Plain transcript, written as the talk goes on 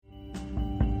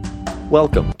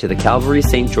Welcome to the Calvary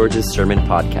St. George's Sermon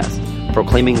Podcast,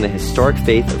 proclaiming the historic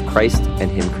faith of Christ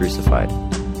and Him crucified.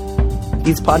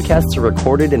 These podcasts are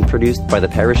recorded and produced by the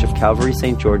parish of Calvary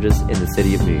St. George's in the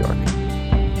city of New York.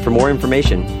 For more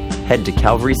information, head to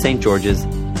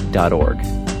calvarystgeorges.org.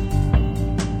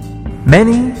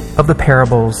 Many of the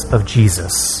parables of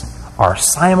Jesus are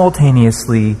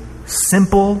simultaneously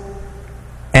simple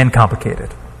and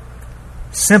complicated.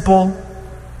 Simple,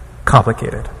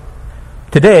 complicated.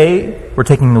 Today, we're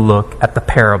taking a look at the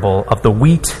parable of the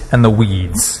wheat and the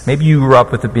weeds. Maybe you grew up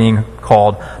with it being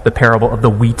called the parable of the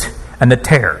wheat and the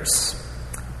tares.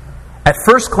 At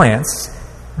first glance,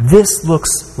 this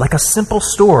looks like a simple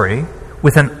story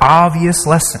with an obvious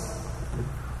lesson.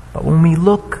 But when we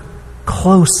look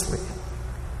closely,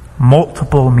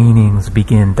 multiple meanings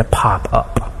begin to pop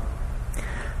up.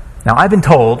 Now, I've been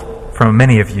told from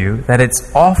many of you that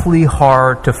it's awfully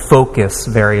hard to focus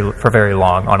for very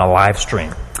long on a live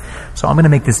stream. So I'm going to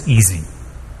make this easy.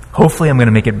 Hopefully I'm going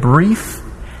to make it brief,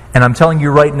 and I'm telling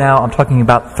you right now, I'm talking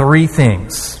about three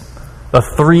things. The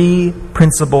three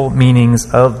principal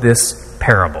meanings of this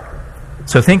parable.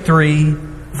 So think three,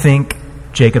 think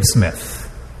Jacob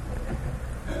Smith.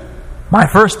 My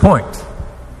first point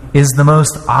is the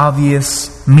most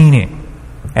obvious meaning,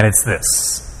 and it's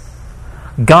this.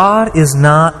 God is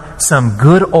not some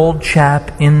good old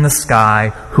chap in the sky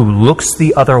who looks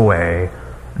the other way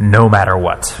no matter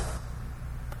what.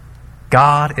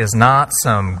 God is not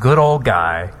some good old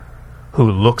guy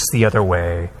who looks the other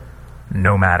way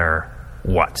no matter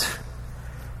what.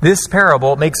 This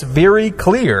parable makes very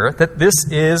clear that this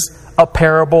is a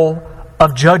parable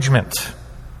of judgment.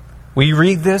 We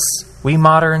read this, we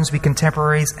moderns, we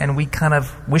contemporaries, and we kind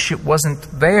of wish it wasn't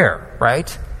there,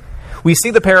 right? We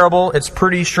see the parable, it's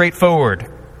pretty straightforward.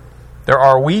 There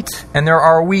are wheat and there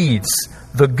are weeds,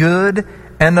 the good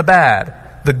and the bad.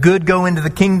 The good go into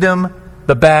the kingdom,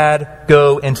 the bad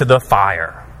go into the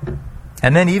fire.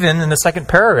 And then even in the second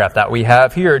paragraph that we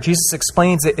have here, Jesus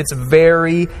explains it. It's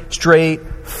very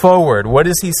straightforward. What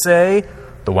does he say?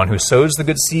 The one who sows the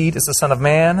good seed is the Son of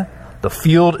Man. The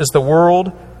field is the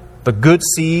world. The good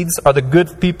seeds are the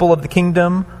good people of the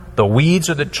kingdom. The weeds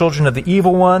are the children of the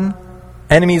evil one.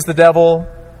 Enemies the devil,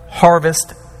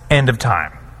 harvest, end of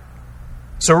time.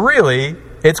 So really,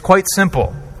 it's quite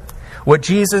simple. What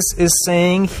Jesus is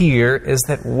saying here is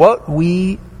that what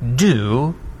we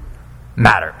do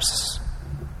matters.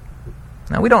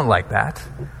 Now, we don't like that,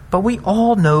 but we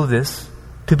all know this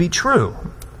to be true.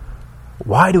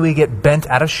 Why do we get bent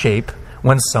out of shape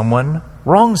when someone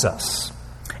wrongs us?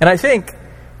 And I think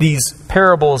these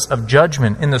parables of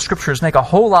judgment in the Scriptures make a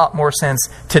whole lot more sense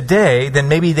today than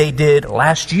maybe they did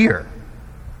last year.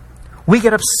 We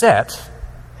get upset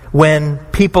when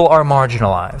people are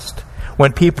marginalized,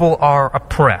 when people are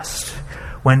oppressed,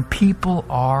 when people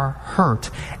are hurt.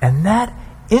 And that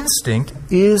instinct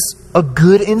is a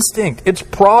good instinct. It's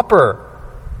proper.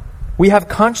 We have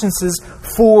consciences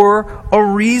for a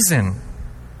reason.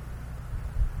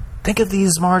 Think of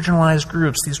these marginalized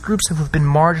groups, these groups who have been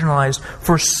marginalized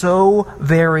for so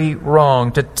very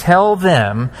long. To tell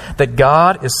them that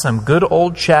God is some good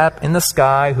old chap in the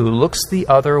sky who looks the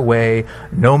other way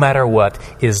no matter what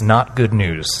is not good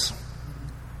news.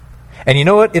 And you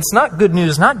know what? It's not good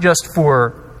news not just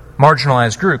for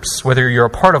marginalized groups, whether you're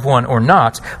a part of one or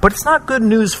not, but it's not good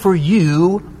news for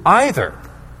you either.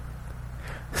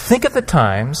 Think of the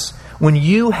times when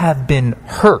you have been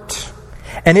hurt.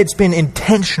 And it's been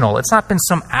intentional. It's not been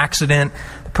some accident.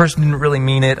 The person didn't really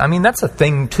mean it. I mean, that's a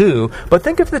thing too. But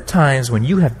think of the times when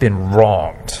you have been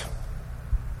wronged.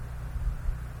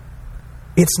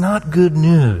 It's not good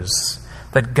news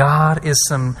that God is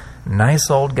some nice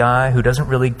old guy who doesn't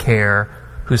really care,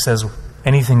 who says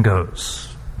anything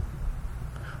goes.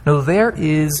 No, there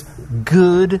is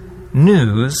good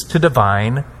news to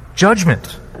divine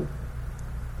judgment.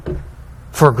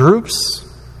 For groups,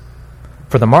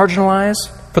 for the marginalized,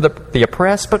 for the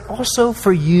oppressed, but also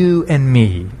for you and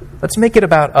me. Let's make it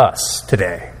about us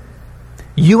today.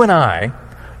 You and I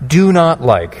do not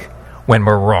like when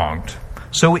we're wronged.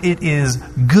 So it is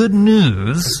good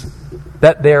news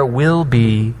that there will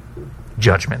be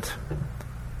judgment.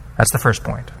 That's the first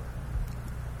point.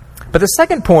 But the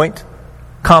second point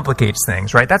complicates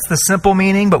things, right? That's the simple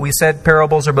meaning, but we said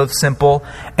parables are both simple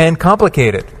and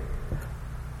complicated.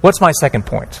 What's my second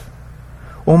point?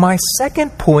 Well, my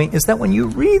second point is that when you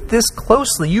read this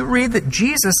closely, you read that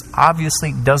Jesus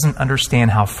obviously doesn't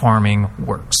understand how farming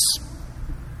works.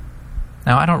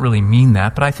 Now, I don't really mean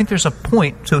that, but I think there's a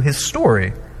point to his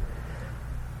story.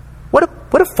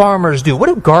 What do farmers do? What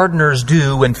do gardeners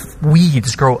do when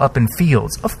weeds grow up in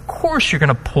fields? Of course you're going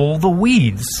to pull the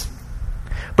weeds.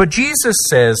 But Jesus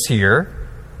says here,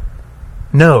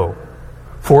 no,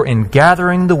 for in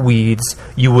gathering the weeds,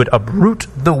 you would uproot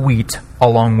the wheat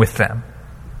along with them.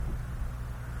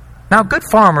 Now, good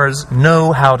farmers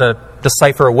know how to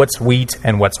decipher what's wheat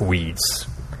and what's weeds.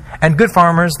 And good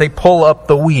farmers, they pull up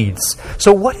the weeds.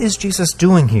 So what is Jesus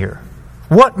doing here?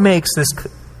 What makes this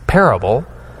parable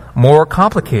more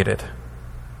complicated?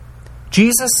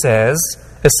 Jesus says,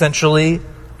 essentially,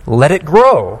 let it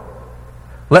grow.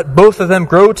 Let both of them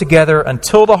grow together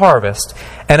until the harvest,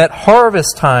 and at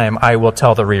harvest time I will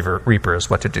tell the reapers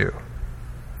what to do.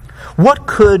 What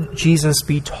could Jesus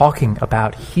be talking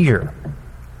about here?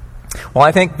 Well,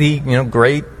 I think the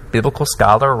great biblical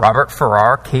scholar Robert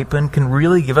Farrar Capon can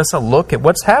really give us a look at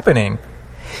what's happening.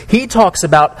 He talks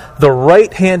about the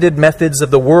right-handed methods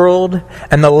of the world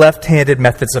and the left-handed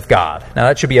methods of God. Now,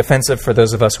 that should be offensive for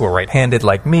those of us who are right-handed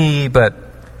like me, but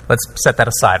let's set that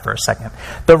aside for a second.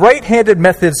 The right-handed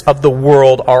methods of the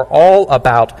world are all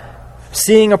about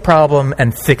seeing a problem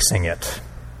and fixing it.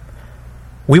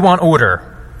 We want order.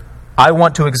 I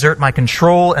want to exert my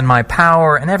control and my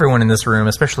power, and everyone in this room,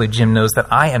 especially Jim, knows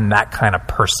that I am that kind of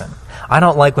person. I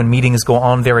don't like when meetings go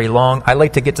on very long. I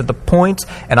like to get to the point,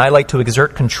 and I like to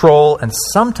exert control, and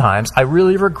sometimes I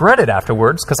really regret it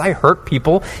afterwards because I hurt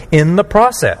people in the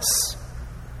process.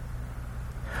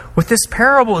 What this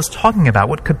parable is talking about,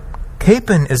 what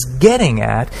Capon is getting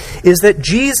at, is that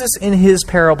Jesus in his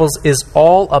parables is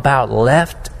all about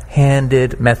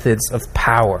left-handed methods of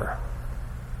power.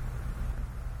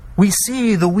 We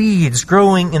see the weeds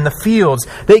growing in the fields.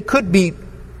 They could be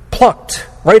plucked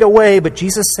right away, but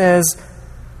Jesus says,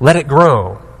 let it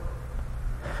grow.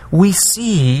 We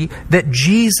see that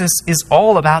Jesus is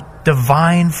all about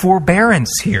divine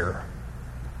forbearance here.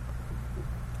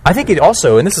 I think it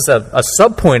also, and this is a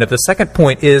sub-point of the second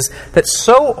point, is that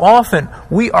so often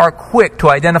we are quick to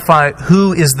identify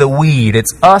who is the weed.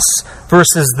 It's us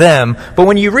versus them. But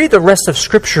when you read the rest of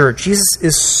Scripture, Jesus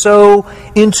is so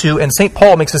into, and St.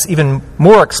 Paul makes this even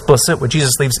more explicit, what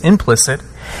Jesus leaves implicit,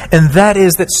 and that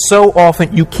is that so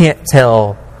often you can't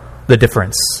tell the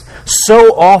difference.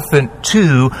 So often,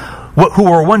 too, who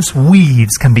were once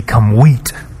weeds can become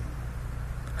wheat.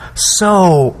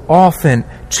 So often,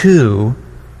 too,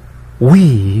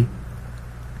 we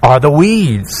are the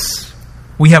weeds.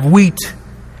 We have wheat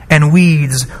and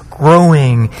weeds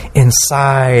growing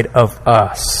inside of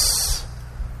us.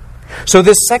 So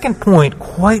this second point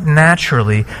quite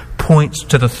naturally points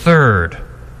to the third.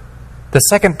 The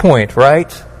second point,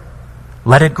 right?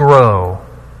 Let it grow.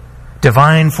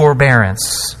 Divine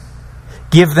forbearance.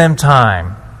 Give them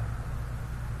time.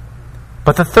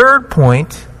 But the third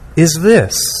point is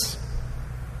this.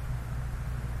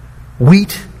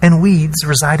 Wheat and weeds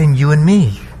reside in you and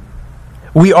me.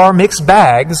 We are mixed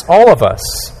bags, all of us.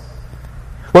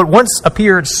 What once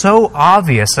appeared so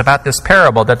obvious about this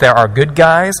parable, that there are good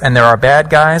guys and there are bad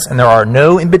guys and there are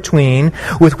no in between,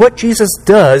 with what Jesus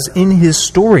does in his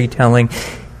storytelling,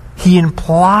 he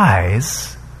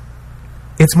implies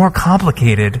it's more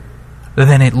complicated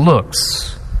than it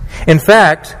looks. In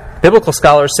fact, biblical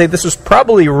scholars say this was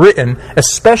probably written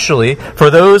especially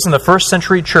for those in the first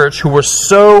century church who were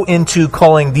so into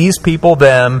calling these people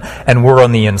them and we're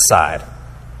on the inside.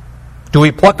 Do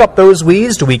we pluck up those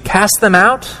weeds? Do we cast them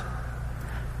out?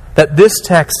 That this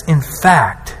text, in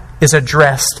fact, is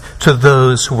addressed to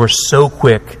those who were so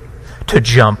quick to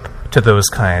jump to those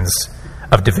kinds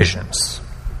of divisions.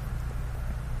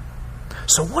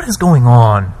 So what is going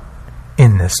on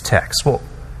in this text? Well,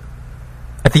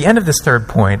 at the end of this third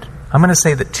point, I'm going to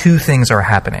say that two things are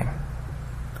happening.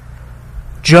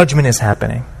 Judgment is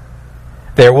happening.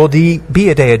 There will be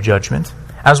a day of judgment,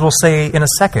 as we'll say in a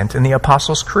second in the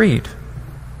Apostles' Creed.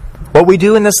 What we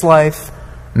do in this life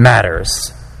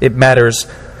matters. It matters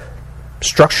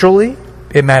structurally.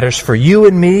 It matters for you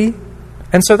and me.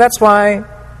 And so that's why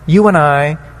you and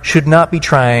I should not be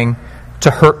trying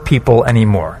to hurt people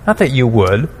anymore. Not that you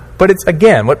would, but it's,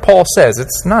 again, what Paul says.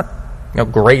 It's not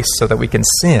grace so that we can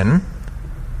sin.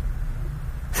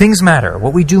 Things matter.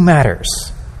 What we do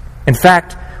matters. In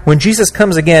fact, when Jesus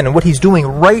comes again, and what he's doing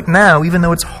right now, even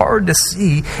though it's hard to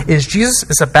see, is Jesus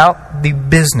is about the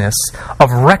business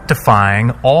of rectifying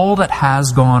all that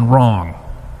has gone wrong.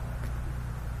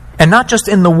 And not just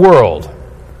in the world,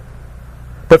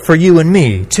 but for you and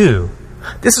me, too.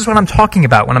 This is what I'm talking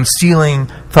about when I'm stealing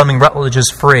Fleming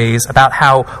Rutledge's phrase about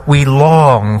how we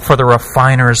long for the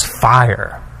refiner's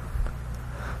fire.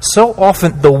 So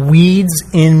often the weeds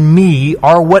in me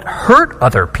are what hurt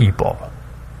other people.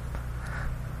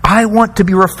 I want to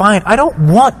be refined. I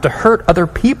don't want to hurt other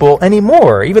people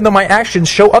anymore, even though my actions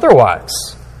show otherwise.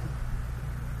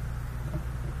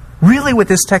 Really what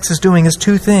this text is doing is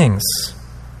two things.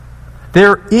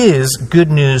 there is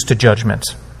good news to judgment.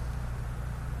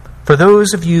 For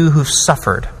those of you who've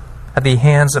suffered at the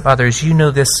hands of others, you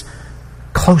know this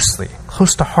closely,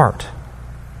 close to heart.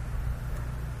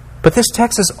 But this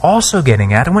text is also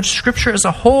getting at, and what Scripture as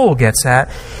a whole gets at,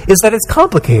 is that it's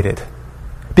complicated.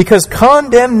 Because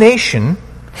condemnation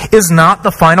is not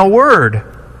the final word.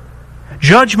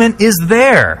 Judgment is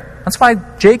there. That's why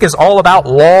Jake is all about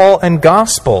law and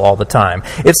gospel all the time.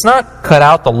 It's not cut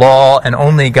out the law and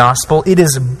only gospel. It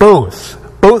is both.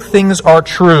 Both things are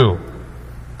true.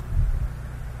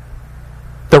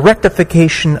 The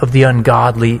rectification of the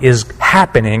ungodly is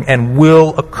happening and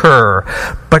will occur.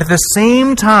 But at the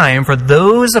same time, for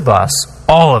those of us,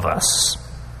 all of us,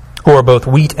 who are both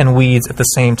wheat and weeds at the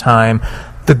same time,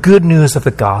 the good news of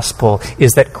the gospel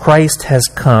is that Christ has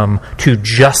come to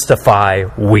justify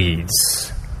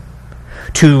weeds,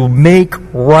 to make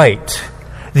right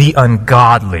the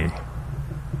ungodly.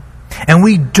 And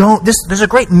there's a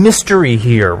great mystery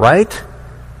here, right?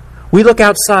 We look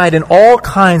outside and all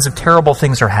kinds of terrible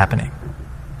things are happening.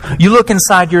 You look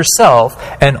inside yourself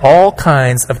and all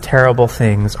kinds of terrible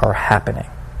things are happening.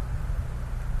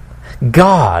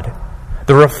 God,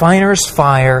 the refiner's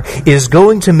fire, is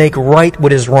going to make right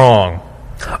what is wrong.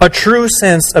 A true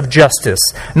sense of justice.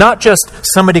 Not just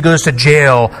somebody goes to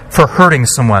jail for hurting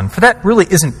someone. For that really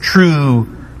isn't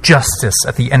true justice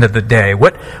at the end of the day.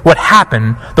 What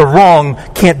happened, the wrong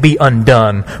can't be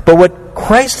undone. But what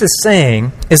Christ is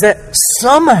saying is that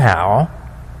somehow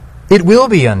it will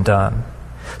be undone.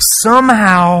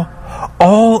 Somehow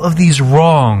all of these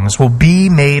wrongs will be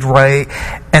made right,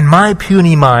 and my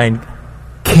puny mind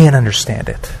can't understand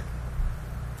it.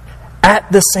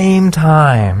 At the same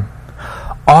time,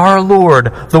 our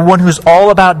Lord, the one who's all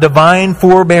about divine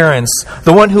forbearance,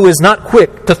 the one who is not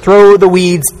quick to throw the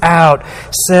weeds out,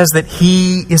 says that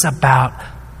He is about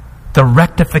the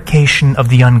rectification of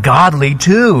the ungodly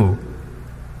too.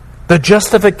 The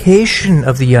justification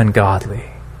of the ungodly.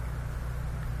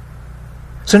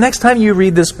 So next time you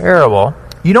read this parable,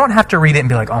 you don't have to read it and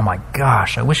be like, oh my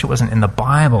gosh, I wish it wasn't in the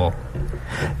Bible.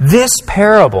 This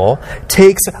parable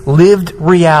takes lived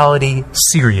reality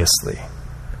seriously.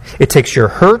 It takes your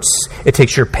hurts, it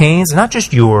takes your pains, not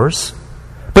just yours,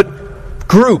 but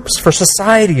groups, for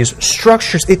societies,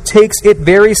 structures. It takes it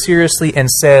very seriously and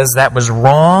says that was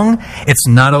wrong, it's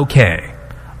not okay.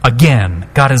 Again,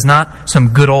 God is not some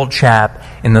good old chap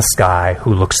in the sky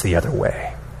who looks the other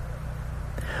way.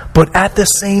 But at the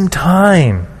same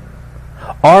time,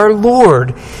 our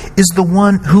Lord is the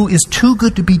one who is too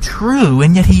good to be true,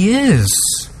 and yet He is.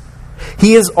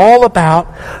 He is all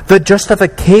about the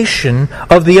justification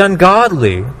of the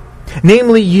ungodly,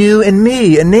 namely you and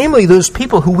me, and namely those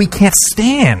people who we can't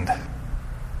stand.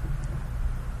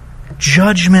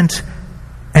 Judgment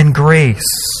and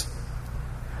grace.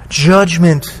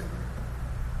 Judgment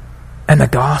and the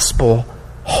gospel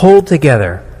hold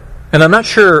together. And I'm not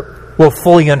sure we'll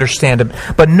fully understand it,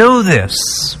 but know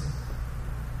this.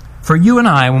 For you and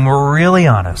I, when we're really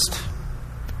honest,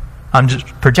 I'm just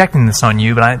projecting this on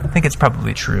you, but I think it's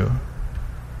probably true.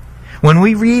 When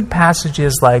we read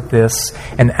passages like this,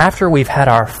 and after we've had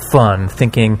our fun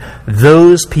thinking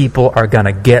those people are going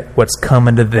to get what's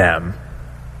coming to them,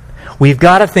 we've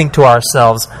got to think to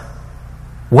ourselves,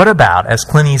 what about, as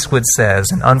Clint Eastwood says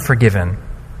in Unforgiven,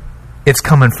 it's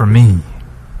coming for me.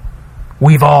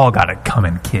 We've all got it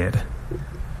coming, kid.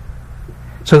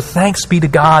 So thanks be to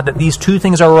God that these two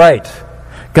things are right.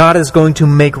 God is going to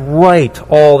make right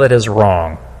all that is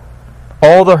wrong.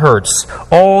 All the hurts,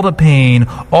 all the pain,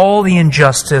 all the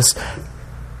injustice.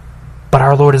 But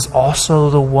our Lord is also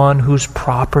the one whose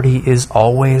property is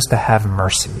always to have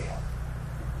mercy.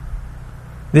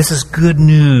 This is good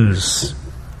news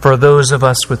for those of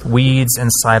us with weeds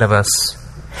inside of us.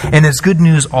 And it's good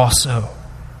news also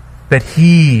that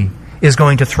He is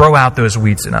going to throw out those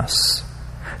weeds in us.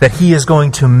 That He is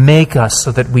going to make us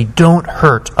so that we don't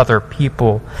hurt other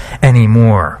people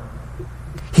anymore.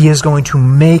 He is going to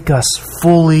make us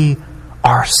fully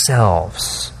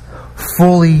ourselves,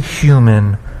 fully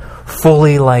human,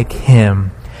 fully like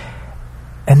Him.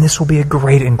 And this will be a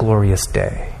great and glorious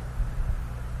day.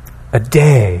 A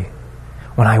day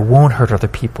when I won't hurt other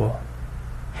people.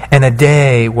 And a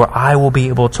day where I will be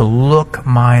able to look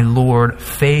my Lord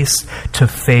face to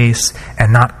face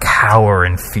and not cower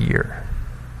in fear.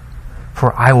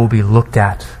 For I will be looked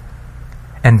at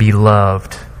and be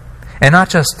loved. And not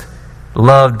just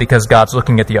loved because God's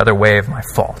looking at the other way of my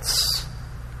faults,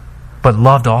 but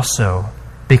loved also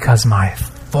because my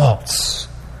faults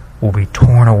will be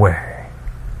torn away.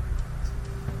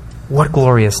 What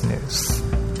glorious news.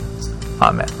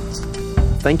 Amen.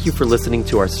 Thank you for listening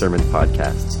to our sermon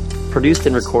podcast. produced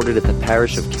and recorded at the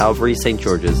parish of Calvary St.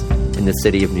 George's in the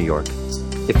city of New York.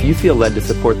 If you feel led to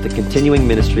support the continuing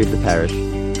ministry of the parish,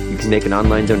 you can make an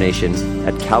online donation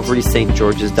at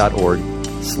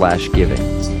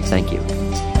calvarystgeorges.org/giving. Thank you.